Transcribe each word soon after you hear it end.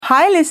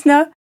Hi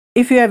listener,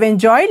 if you have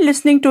enjoyed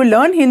listening to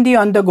Learn Hindi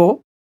on the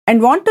go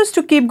and want us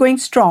to keep going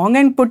strong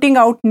and putting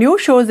out new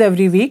shows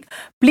every week,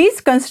 please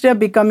consider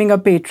becoming a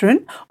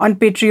patron on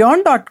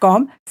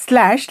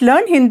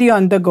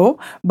patreon.com/learnhindyonthego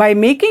by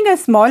making a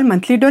small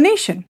monthly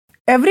donation.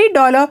 Every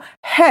dollar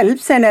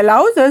helps and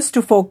allows us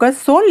to focus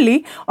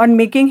solely on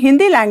making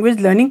Hindi language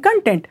learning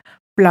content.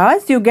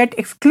 Plus, you get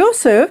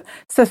exclusive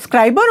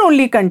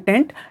subscriber-only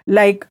content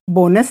like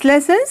bonus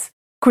lessons,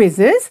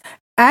 quizzes,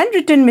 and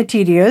written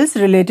materials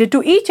related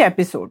to each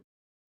episode.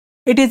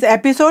 It is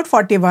episode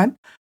 41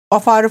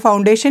 of our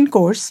foundation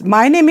course.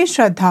 My name is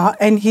Shraddha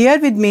and here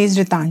with me is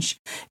Ritansh.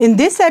 In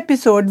this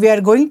episode, we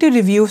are going to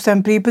review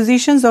some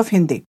prepositions of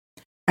Hindi.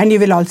 And you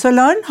will also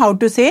learn how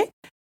to say,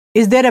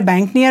 "Is there a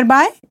bank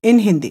nearby?" in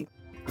Hindi.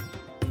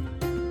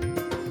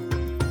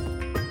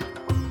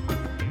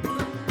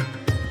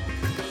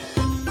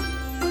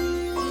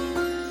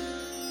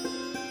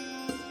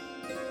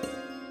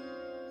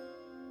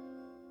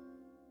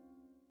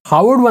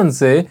 How would one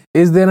say,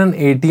 "Is there an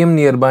ATM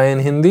nearby"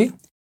 in Hindi?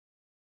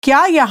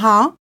 क्या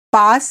यहाँ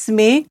पास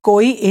में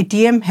कोई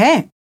ATM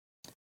है?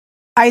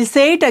 I'll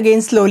say it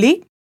again slowly.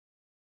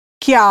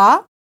 क्या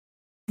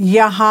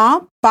यहाँ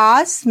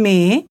पास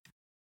में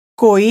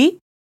कोई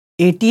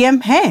ATM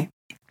है?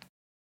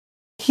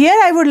 Here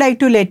I would like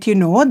to let you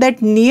know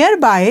that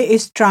nearby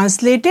is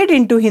translated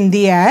into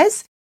Hindi as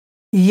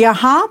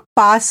यहाँ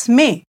पास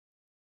में.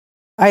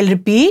 I'll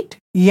repeat,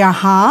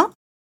 यहाँ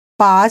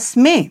पास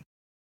में.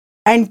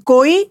 And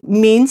koi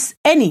means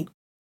any.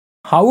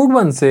 How would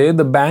one say,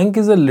 "The bank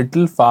is a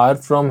little far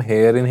from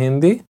here" in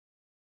Hindi?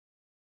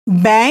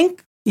 Bank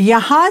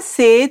यहाँ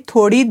से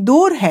थोड़ी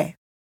दूर है.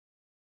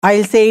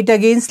 I'll say it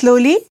again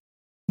slowly.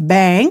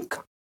 Bank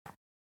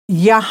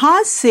यहाँ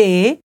से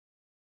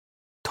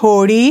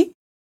थोड़ी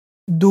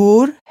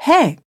दूर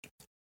है.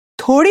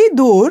 थोड़ी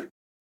दूर,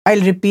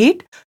 I'll repeat,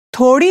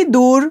 थोड़ी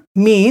दूर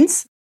means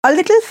a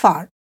little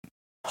far.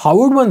 How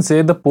would one say,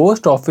 "The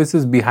post office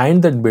is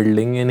behind that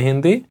building" in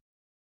Hindi?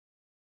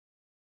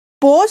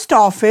 Post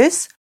office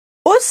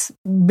उस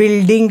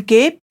बिल्डिंग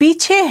के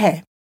पीछे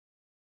है.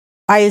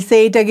 I'll say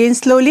it again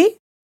slowly.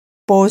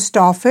 Post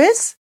office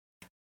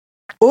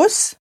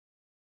उस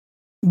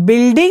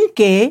बिल्डिंग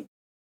के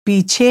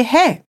पीछे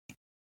है.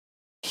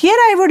 Here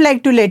I would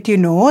like to let you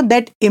know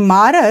that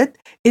imarat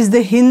is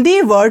the Hindi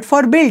word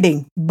for building,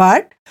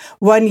 but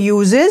one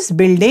uses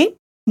building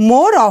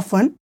more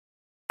often,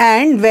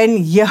 and when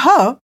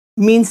yah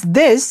means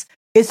this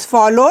is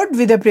followed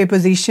with a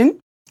preposition,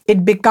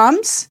 it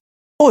becomes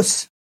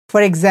us.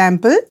 For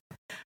example,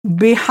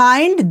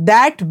 behind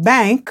that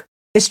bank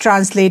is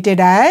translated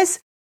as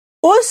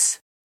us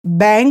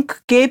bank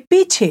के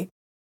पीछे.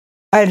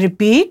 I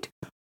repeat,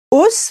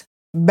 us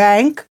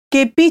bank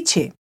के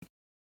पीछे.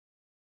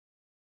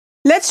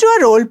 Let's do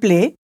a role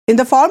play in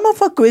the form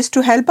of a quiz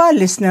to help our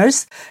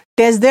listeners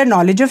test their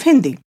knowledge of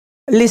Hindi.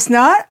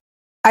 Listener,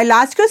 I'll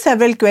ask you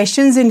several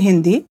questions in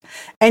Hindi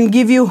and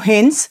give you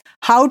hints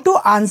how to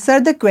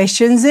answer the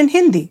questions in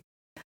Hindi.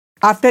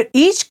 After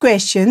each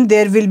question,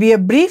 there will be a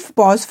brief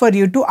pause for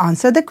you to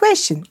answer the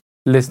question.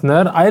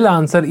 Listener, I'll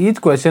answer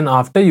each question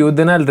after you,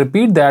 then I'll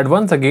repeat that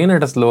once again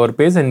at a slower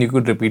pace and you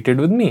could repeat it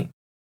with me.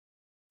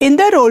 In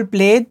the role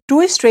play,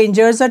 two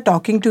strangers are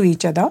talking to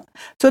each other,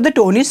 so the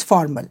tone is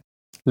formal.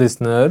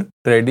 Listener,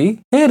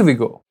 ready? Here we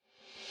go.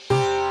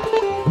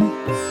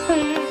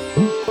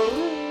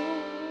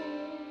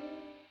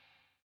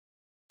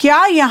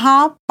 क्या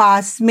यहाँ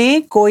पास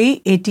में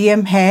कोई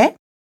ATM है?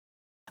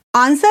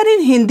 Answer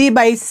in Hindi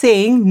by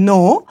saying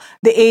no,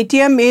 the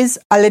ATM is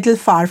a little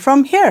far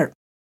from here.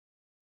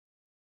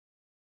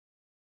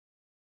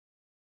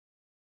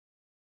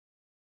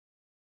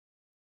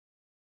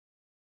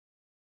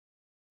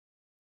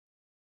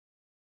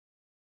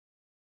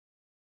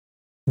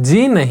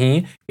 जी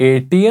नहीं,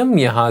 ATM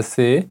यहाँ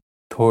से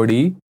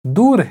थोड़ी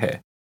दूर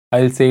है.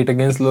 I'll say it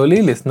again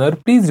slowly. Listener,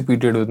 please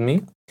repeat it with me.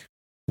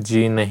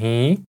 जी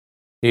नहीं,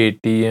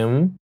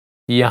 ATM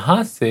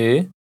यहाँ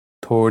से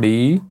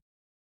थोड़ी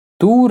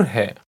दूर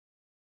है.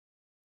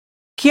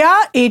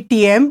 क्या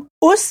ATM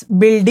उस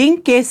बिल्डिंग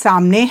के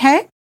सामने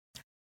है?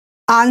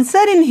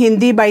 Answer in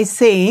Hindi by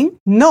saying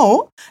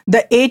no,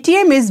 the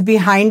ATM is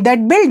behind that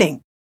building.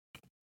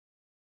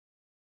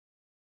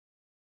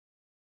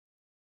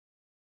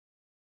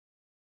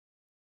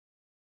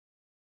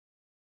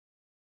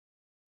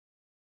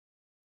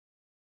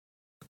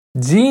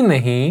 जी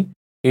नहीं,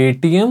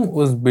 ATM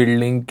उस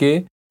बिल्डिंग के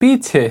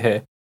पीछे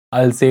है.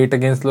 I'll say it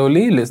again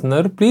slowly.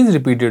 Listener, please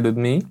repeat it with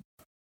me.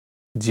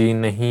 जी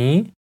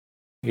नहीं,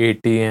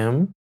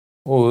 ATM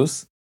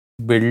उस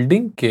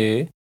बिल्डिंग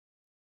के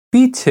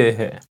पीछे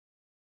है.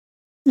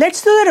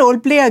 Let's do the role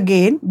play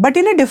again, but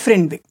in a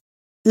different way.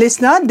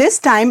 Listener, this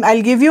time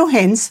I'll give you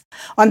hints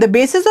on the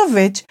basis of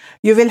which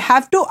you will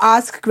have to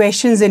ask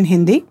questions in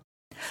Hindi.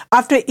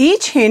 After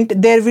each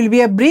hint, there will be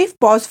a brief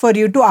pause for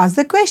you to ask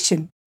the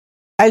question.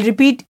 I'll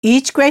repeat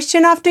each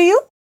question after you.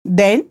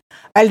 Then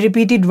I'll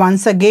repeat it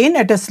once again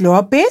at a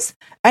slower pace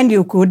and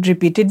you could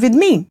repeat it with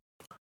me.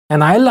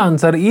 And I'll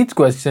answer each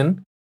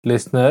question.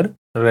 Listener,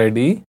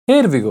 ready?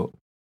 Here we go.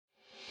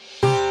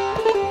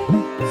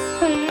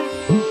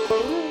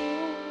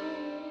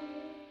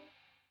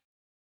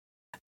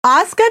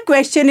 Ask a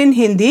question in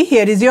Hindi.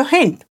 Here is your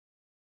hint.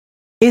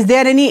 Is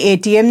there any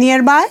ATM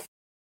nearby?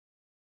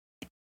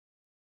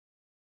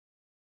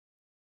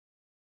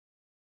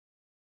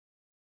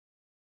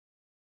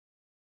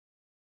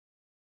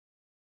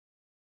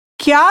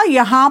 क्या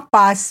यहाँ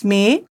पास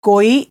में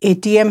कोई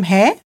ATM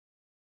है?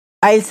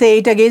 I'll say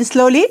it again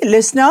slowly.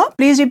 Listener,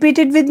 please repeat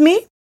it with me.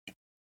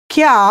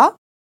 क्या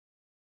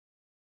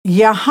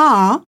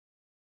यहाँ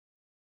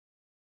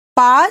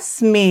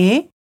पास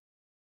में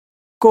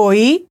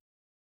कोई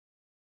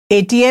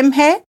ATM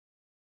है?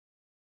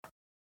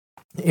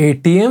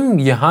 ATM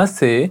यहाँ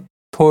से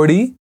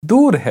थोड़ी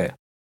दूर है.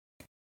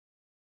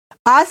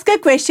 Ask a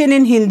question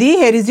in Hindi.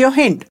 Here is your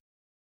hint.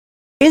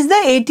 Is the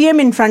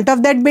ATM in front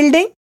of that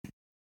building?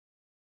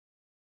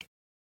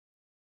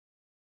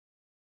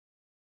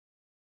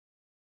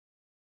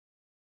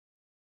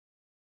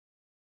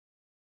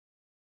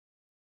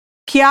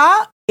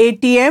 क्या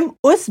ATM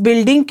उस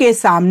बिल्डिंग के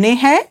सामने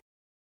है?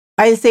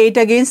 I'll say it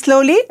again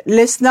slowly.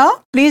 Listener,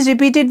 please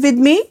repeat it with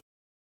me.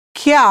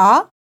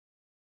 क्या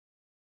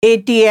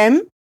ATM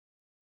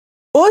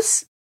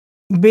उस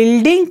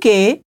building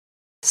के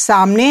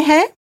सामने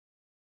है?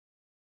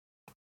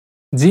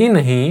 जी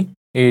नहीं,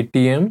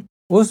 ATM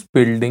उस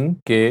बिल्डिंग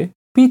के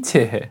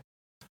पीछे है.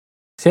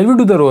 Shall we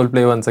do the role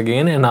play once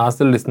again and ask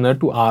the listener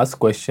to ask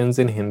questions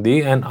in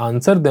Hindi and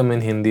answer them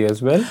in Hindi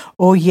as well?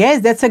 Oh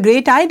yes, that's a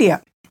great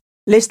idea.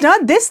 Listener,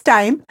 this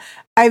time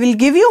I will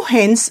give you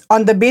hints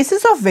on the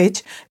basis of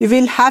which you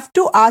will have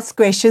to ask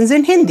questions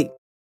in Hindi.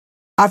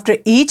 After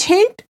each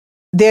hint,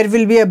 there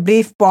will be a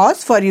brief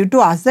pause for you to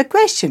ask the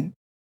question.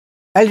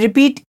 I'll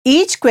repeat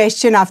each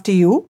question after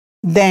you.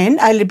 Then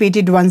I'll repeat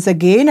it once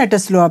again at a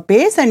slower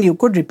pace and you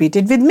could repeat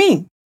it with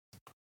me.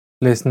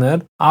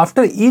 Listener,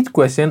 after each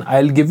question,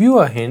 I'll give you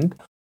a hint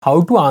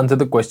how to answer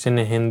the question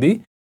in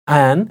Hindi,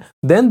 and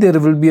then there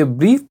will be a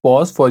brief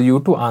pause for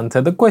you to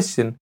answer the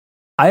question.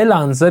 I'll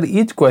answer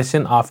each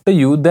question after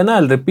you, then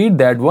I'll repeat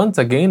that once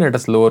again at a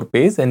slower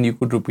pace and you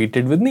could repeat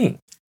it with me.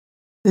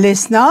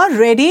 Listener,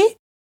 ready?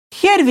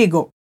 Here we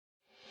go.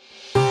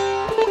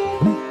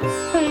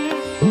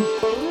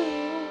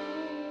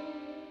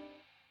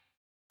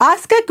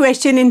 Ask a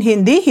question in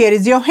Hindi. Here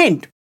is your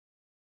hint.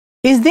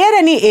 Is there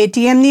any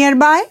ATM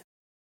nearby?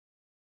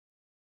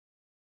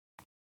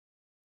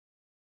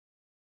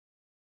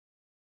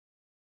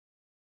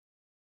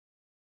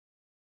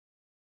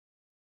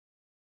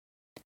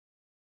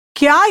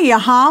 क्या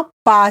यहाँ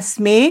पास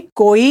में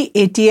कोई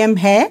ATM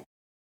है?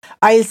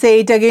 I'll say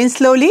it again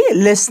slowly.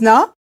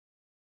 Listener,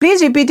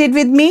 please repeat it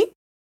with me.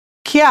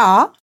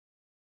 क्या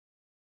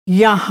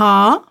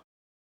यहाँ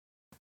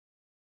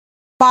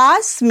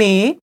पास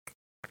में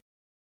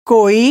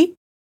कोई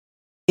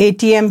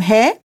ATM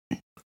है?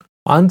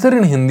 Answer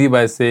in Hindi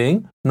by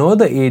saying, no,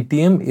 the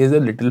ATM is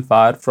a little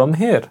far from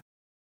here.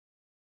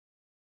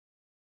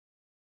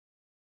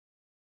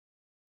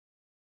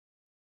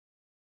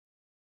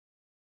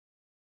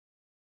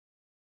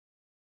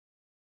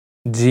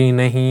 जी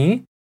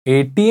नहीं,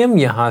 ATM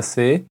यहाँ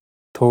से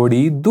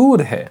थोड़ी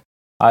दूर है.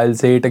 I'll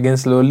say it again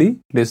slowly.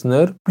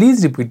 Listener,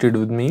 please repeat it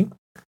with me.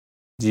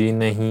 जी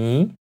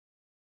नहीं,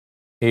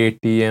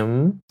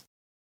 ATM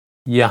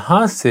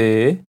यहाँ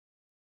से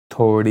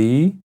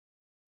थोड़ी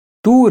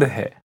दूर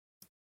है.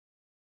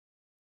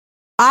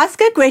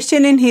 Ask a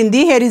question in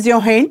Hindi. Here is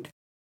your hint.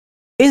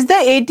 Is the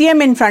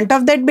ATM in front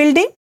of that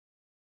building?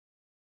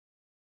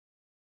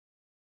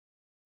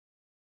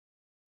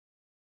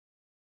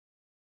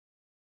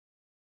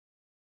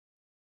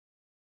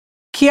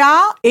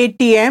 क्या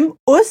ATM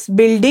उस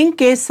बिल्डिंग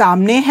के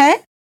सामने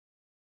है?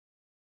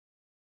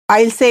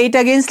 I'll say it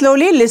again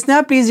slowly.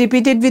 Listener, please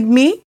repeat it with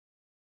me.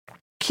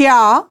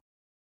 क्या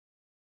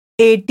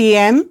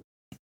ATM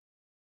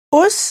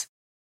उस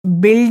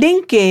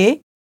building के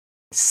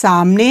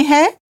सामने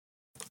है?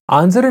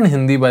 Answer in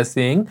Hindi by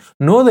saying,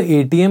 no, the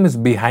ATM is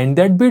behind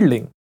that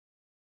building.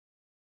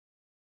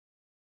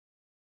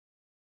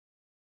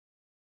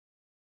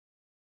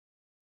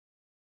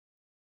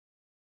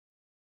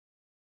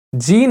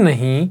 जी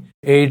नहीं,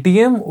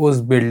 ATM उस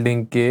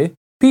बिल्डिंग के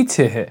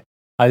पीछे है.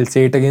 I'll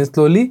say it again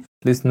slowly.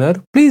 Listener,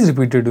 please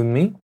repeat it with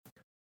me.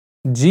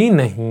 जी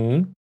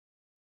नहीं,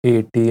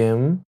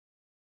 ATM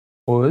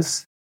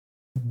उस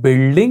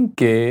बिल्डिंग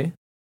के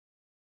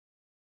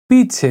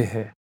पीछे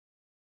है.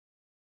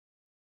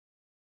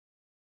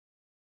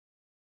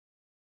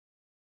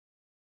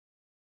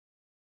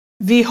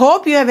 We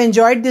hope you have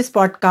enjoyed this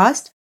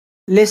podcast.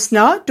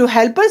 Listener, to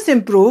help us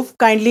improve,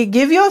 kindly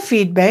give your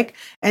feedback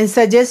and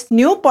suggest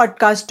new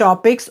podcast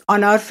topics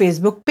on our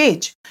Facebook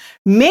page.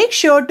 Make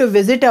sure to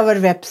visit our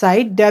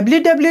website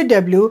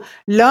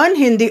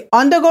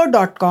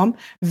www.learnhindionnthego.com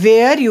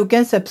where you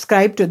can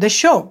subscribe to the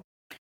show.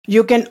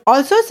 You can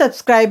also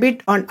subscribe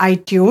it on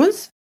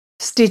iTunes,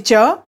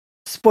 Stitcher,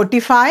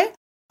 Spotify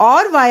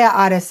or via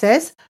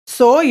RSS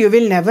so you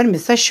will never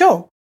miss a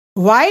show.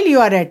 While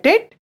you are at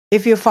it,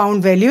 if you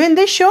found value in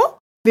this show,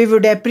 we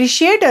would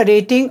appreciate a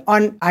rating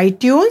on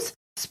iTunes,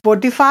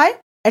 Spotify,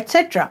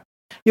 etc.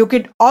 You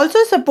could also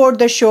support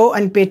the show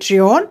on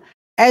Patreon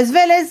as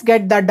well as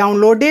get the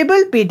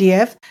downloadable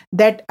PDF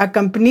that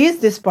accompanies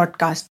this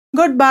podcast.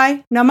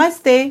 Goodbye.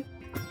 Namaste.